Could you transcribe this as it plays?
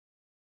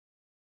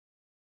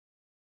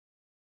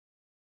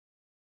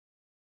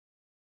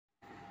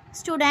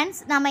Students,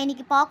 நம்ம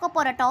இன்னைக்கு பார்க்க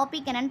போற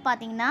டாபிக் என்னன்னு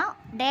பாத்தீங்கன்னா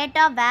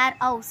data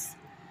warehouse.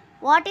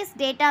 What is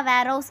data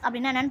warehouse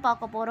அப்படினா என்னன்னு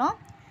பார்க்க போறோம்.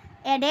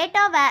 A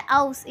data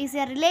warehouse is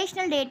a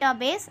relational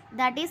database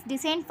that is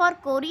designed for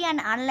query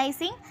and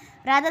analyzing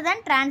rather than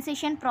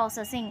transition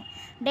processing.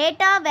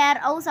 Data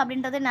warehouse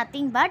அப்படின்றது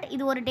nothing but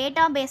இது ஒரு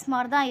database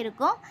மாதிரி தான்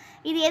இருக்கும்.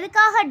 இது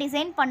எதுக்காக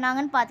டிசைன்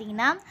பண்ணாங்கன்னு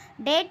பார்த்தீங்கன்னா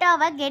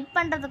டேட்டாவை get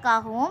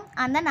பண்ணுறதுக்காகவும்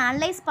and then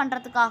analyse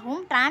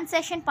பண்ணுறதுக்காகவும்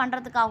transaction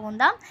பண்ணுறதுக்காகவும்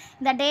தான்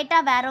இந்த டேட்டா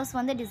வேர்ஹவுஸ்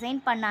வந்து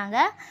டிசைன் பண்ணாங்க.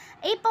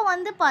 இப்போ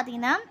வந்து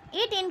பார்த்தீங்கன்னா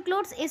it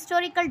includes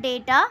historical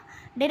data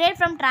derived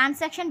from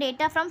transaction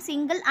data from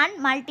single and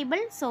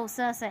multiple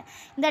sources.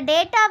 இந்த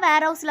டேட்டா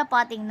வேர்ஹவுஸில்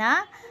பார்த்தீங்கன்னா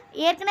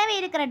ஏற்கனவே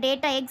இருக்கிற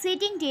டேட்டா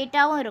எக்ஸிஸ்டிங்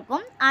டேட்டாவும்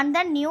இருக்கும் and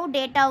then நியூ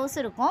டேட்டாவும்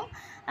இருக்கும்.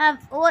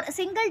 ஒரு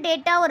சிங்கிள்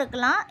டேட்டாவும்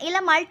இருக்கலாம் இல்லை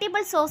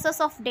மல்டிபிள்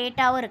சோர்சஸ் ஆஃப்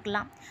டேட்டாவும்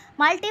இருக்கலாம்.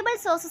 மல்டிபிள்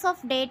சோர்சஸ்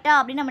ஆஃப் டேட்டா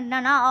அப்படின்னு நம்ம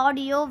என்னென்னா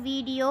audio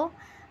video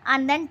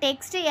and then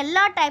text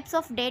எல்லா டைப்ஸ்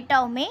ஆஃப்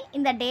டேட்டாவுமே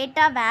இந்த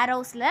டேட்டா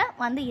வேர்ஹவுஸில்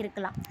வந்து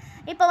இருக்கலாம்.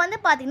 இப்போ வந்து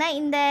பார்த்திங்கன்னா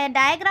இந்த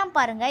டயக்ராம்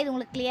பாருங்கள், இது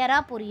உங்களுக்கு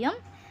கிளியராக புரியும்.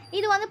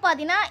 இது வந்து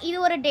பார்த்திங்கன்னா இது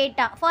ஒரு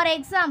டேட்டா. ஃபார்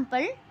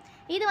எக்ஸாம்பிள்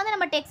இது வந்து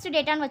நம்ம டெக்ஸ்ட்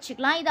டேட்டான்னு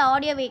வச்சுக்கலாம், இது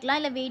ஆடியோ வைக்கலாம்,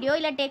 இல்லை வீடியோ,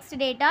 இல்லை டெக்ஸ்ட்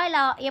டேட்டா,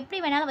 இல்லை எப்படி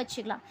வேணாலும்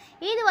வச்சுக்கலாம்.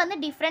 இது வந்து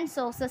டிஃப்ரெண்ட்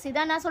சோர்சஸ்,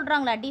 இதான் என்ன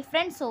சொல்கிறாங்களா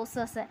டிஃப்ரெண்ட்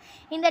சோர்சஸ்.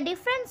 இந்த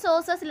டிஃப்ரெண்ட்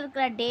சோர்சஸில்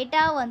இருக்கிற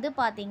டேட்டா வந்து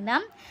பார்த்திங்கன்னா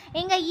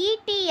இங்கே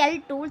ETL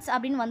டூல்ஸ்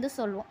அப்படின்னு வந்து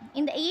சொல்லுவோம்.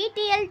 இந்த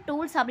ETL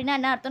டூல்ஸ் அப்படின்னா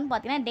என்ன அர்த்தம்னு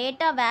பார்த்தீங்கன்னா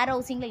டேட்டா வேர்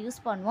ஹவுசிங்கில்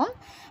யூஸ் பண்ணுவோம்.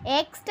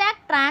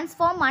 Extract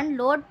transform and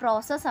load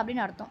process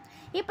அப்படின்னு அர்த்தம்.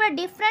 இப்போ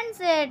டிஃப்ரெண்ட்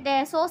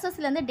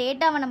சோர்சஸ்லேருந்து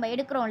டேட்டாவை நம்ம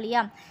எடுக்கிறோம்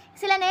இல்லையா,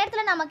 சில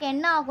நேரத்தில் நமக்கு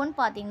என்ன ஆகும்னு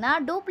பார்த்தீங்கன்னா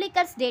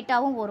டூப்ளிகேட்ஸ்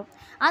டேட்டாவும் வரும்.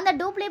 அந்த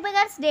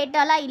டூப்ளிகேட்ஸ்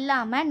டேட்டாலாம்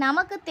இல்லாமல்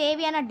நமக்கு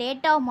தேவையான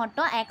டேட்டாவை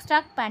மட்டும்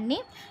எக்ஸ்ட்ராக்ட் பண்ணி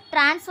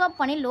ட்ரான்ஸ்ஃபர்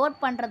பண்ணி லோட்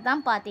பண்ணுறது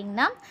தான்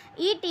பார்த்திங்கன்னா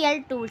ETL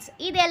டூல்ஸ்.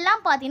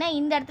 இதெல்லாம் பார்த்திங்கன்னா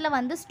இந்த இடத்துல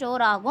வந்து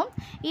ஸ்டோர் ஆகும்.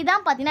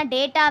 இதுதான் பார்த்திங்கன்னா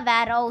டேட்டா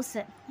வேர் ஹவுஸ்.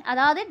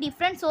 அதாவது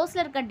டிஃப்ரெண்ட்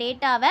சோர்ஸில் இருக்க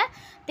டேட்டாவை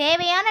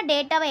தேவையான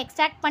டேட்டாவை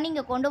எக்ஸ்ட்ராக்ட் பண்ணி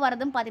இங்கே கொண்டு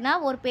வரதுன்னு பார்த்திங்கன்னா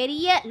ஒரு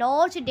பெரிய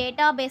லார்ஜ்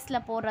டேட்டா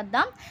பேஸில் போடுறது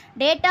தான்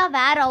டேட்டா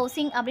வேர்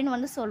ஹவுசிங் அப்படின்னு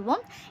வந்து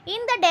சொல்லுவோம்.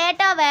 இந்த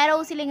டேட்டா வேர்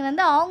ஹவுசிங்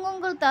வந்து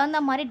அவங்கவுங்களுக்கு தகுந்த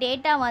மாதிரி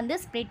டேட்டா வந்து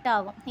ஸ்ப்ளிட்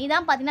ஆகும்.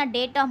 இதுதான் பார்த்திங்கன்னா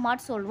டேட்டா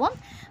மார்ட் சொல்லுவோம்.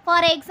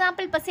 ஃபார்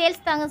எக்ஸாம்பிள் இப்போ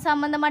சேல்ஸ்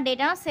சம்மந்தமாக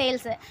டேட்டானா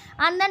sales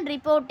and then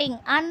reporting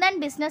and then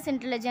business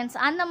intelligence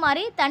அந்த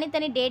மாதிரி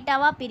தனித்தனி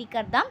டேட்டாவாக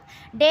பிரிக்கிறது தான்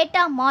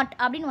டேட்டா மார்ட்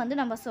அப்படின்னு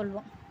வந்து நம்ம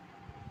சொல்லுவோம்.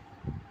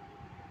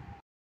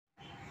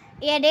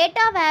 A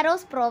data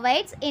warehouse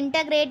provides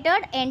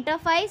integrated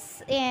enterprise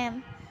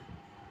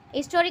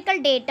historical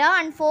data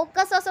and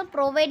focuses on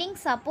providing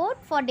support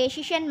for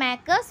decision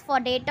makers for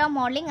data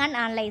modeling and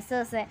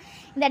analysis.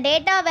 இந்த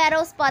டேட்டா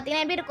வேர்ஹவுஸ்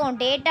பார்த்தீங்கன்னா எப்படி இருக்கும்,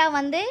 டேட்டா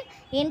வந்து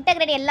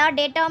இன்டெகிரேட் எல்லா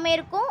டேட்டாவுமே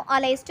இருக்கும்,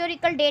 அதில்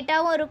ஹிஸ்டாரிக்கல்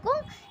டேட்டாவும்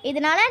இருக்கும்.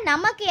 இதனால்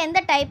நமக்கு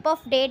எந்த டைப்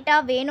ஆஃப் டேட்டா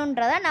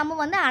வேணுன்றதை நம்ம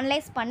வந்து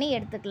அனலைஸ் பண்ணி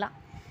எடுத்துக்கலாம்.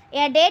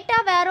 A data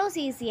warehouse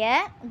is a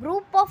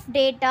group of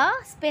data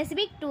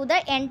specific to the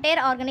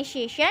entire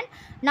organization,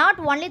 not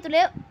only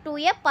to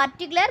a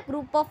particular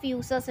group of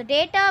users.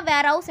 Data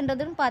warehouse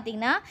என்றதுன்னு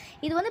பார்த்தீங்கன்னா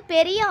இது வந்து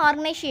பெரிய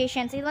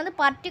ஆர்கனைசேஷன்ஸ், இது வந்து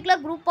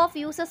பர்டிகுலர் குரூப் ஆஃப்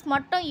யூசர்ஸ்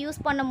மட்டும் யூஸ்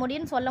பண்ண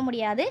முடியும்னு சொல்ல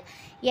முடியாது.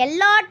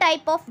 எல்லா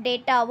டைப் ஆஃப்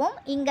டேட்டாவும்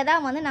இங்கே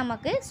தான் வந்து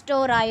நமக்கு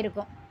ஸ்டோர்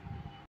ஆகிருக்கும்.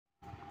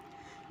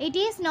 It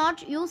is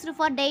not used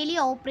for daily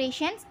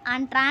operations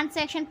and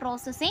transaction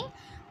processing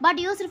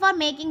but used for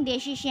making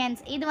decisions.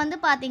 இது வந்து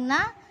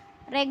பார்த்திங்கன்னா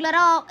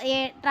ரெகுலராக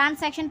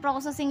டிரான்சாக்ஷன்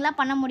ப்ராசஸிங்லாம்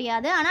பண்ண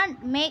முடியாது, ஆனால்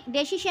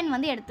டெசிஷன்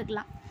வந்து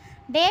எடுத்துக்கலாம்.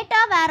 Data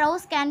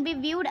warehouse can be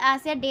viewed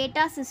as a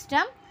data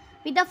system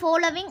with the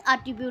following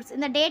attributes.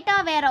 இந்த டேட்டா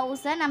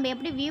வேர்ஹவுஸை நம்ம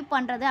எப்படி வியூ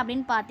பண்ணுறது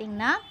அப்படின்னு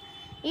பார்த்தீங்கன்னா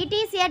it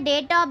is a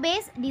data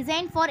base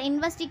design for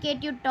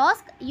investigative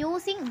task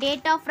using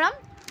data from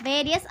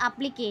various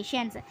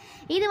applications.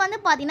 இது வந்து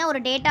பார்த்திங்கன்னா ஒரு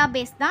டேட்டா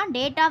பேஸ் தான்.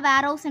 டேட்டா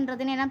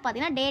வேர்ஹவுஸ்ன்றதுன்னு என்னென்னு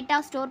பார்த்தீங்கன்னா டேட்டா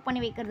ஸ்டோர்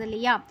பண்ணி வைக்கிறது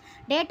இல்லையா,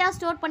 டேட்டா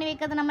ஸ்டோர் பண்ணி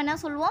வைக்கிறது நம்ம என்ன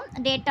சொல்லுவோம்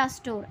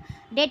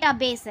டேட்டா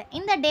பேஸ்.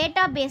 இந்த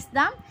டேட்டா பேஸ்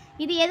தான்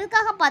இது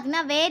எதுக்காக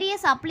பார்த்தீங்கன்னா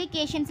வேரியஸ்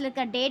அப்ளிகேஷன்ஸில்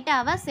இருக்க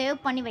டேட்டாவை சேவ்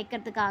பண்ணி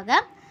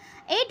வைக்கிறதுக்காக.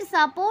 It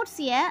supports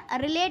a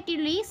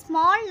relatively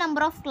small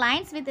number of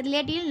clients with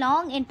relatively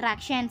long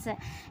interactions.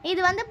 இது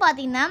வந்து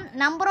பார்த்திங்கன்னா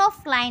number of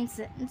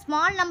clients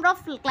small number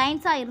of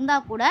கிளைண்ட்ஸாக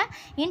இருந்தால் கூட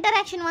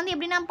இன்டராக்ஷன் வந்து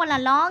எப்படி நம்ம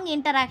பண்ணலாம் லாங்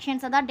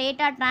இன்டராக்ஷன்ஸ், அதாவது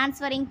டேட்டா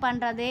ட்ரான்ஸ்ஃபரிங்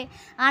பண்ணுறது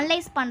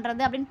அனலைஸ்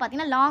பண்ணுறது அப்படின்னு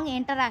பார்த்திங்கன்னா லாங்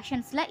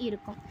இன்டராக்ஷன்ஸில்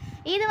இருக்கும்.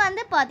 இது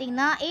வந்து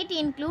பார்த்திங்கன்னா இட்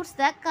இன்க்ளூட்ஸ்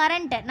த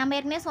கரண்ட், நம்ம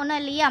ஏற்கனவே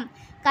சொன்னோம் இல்லையா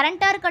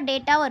கரண்ட்டாக இருக்க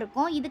டேட்டாவும்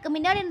இருக்கும், இதுக்கு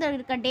முன்னாடி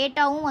இருக்க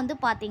டேட்டாவும் வந்து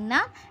பார்த்திங்கன்னா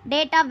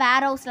டேட்டா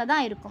வேர் ஹவுஸில்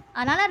தான் இருக்கும்.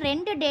 அதனால்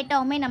ரெண்டு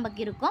டேட்டாவுமே நமக்கு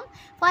இருக்கும்.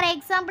 ஃபார்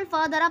எக்ஸாம்பிள்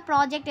ஃபர்தராக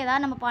ப்ராஜெக்ட்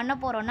ஏதாவது நம்ம பண்ண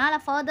போகிறோன்னா இல்லை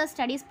ஃபர்தர்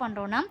ஸ்டடீஸ்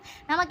பண்ணுறோன்னா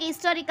நமக்கு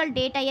ஹிஸ்டாரிக்கல்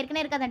டேட்டா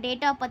ஏற்கனவே இருக்க அந்த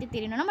டேட்டாவை பற்றி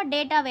தெரியணும், நம்ம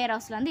டேட்டா வேர்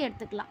ஹவுஸில் வந்து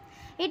எடுத்துக்கலாம்.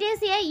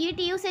 It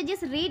usage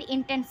is read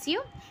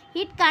intensive.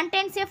 It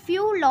contains a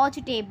few large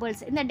tables.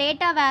 இந்த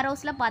டேட்டா வேர்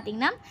ஹவுஸில்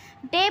பார்த்திங்கன்னா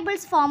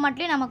டேபிள்ஸ்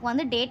ஃபார்மேட்லேயே நமக்கு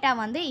வந்து டேட்டா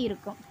வந்து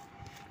இருக்கும்.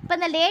 இப்போ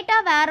இந்த டேட்டா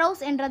வேர்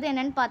ஹவுஸ் என்றது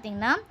என்னென்னு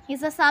பார்த்தீங்கன்னா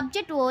இஸ் அ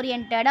சப்ஜெக்ட்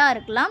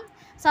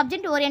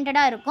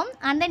ஓரியன்டாக இருக்கும்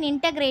அண்ட் தென்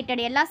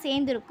இன்டெகிரேட்டட் எல்லாம்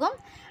சேர்ந்து இருக்கும்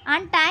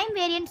and time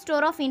variant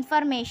store of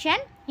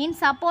information in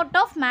support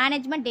of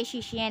management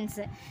decisions.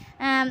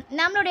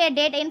 நம்மளுடைய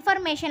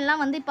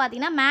இன்ஃபர்மேஷன்லாம் வந்து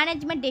பார்த்திங்கன்னா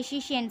மேனேஜ்மெண்ட்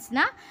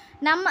டெசிஷன்ஸ்னால்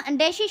நம்ம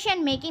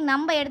டெசிஷன் மேக்கிங்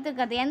நம்ம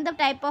எடுத்துக்கிறது எந்த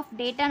டைப் ஆஃப்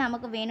டேட்டா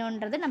நமக்கு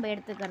வேணுன்றது நம்ம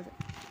எடுத்துக்கிறது.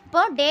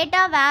 இப்போது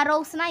டேட்டா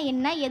வேர்ஹவுஸ்னால்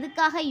என்ன,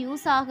 எதுக்காக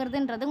யூஸ்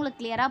ஆகுறதுன்றது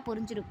உங்களுக்கு கிளியராக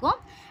புரிஞ்சிருக்கும்.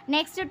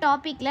 நெக்ஸ்ட்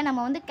டாப்பிக்கில் நம்ம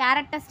வந்து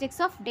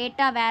கேரக்டரிஸ்டிக்ஸ் ஆஃப்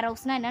டேட்டா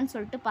வேர்ஹவுஸ்னால் என்னன்னு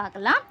சொல்லிட்டு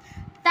பார்க்கலாம்.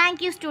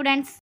 Thank you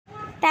students.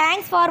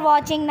 தேங்க்ஸ் ஃபார்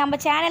வாட்சிங். நம்ம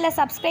சேனலை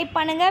சப்ஸ்கிரைப்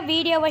பண்ணுங்கள்,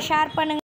 வீடியோவை ஷேர் பண்ணுங்கள்.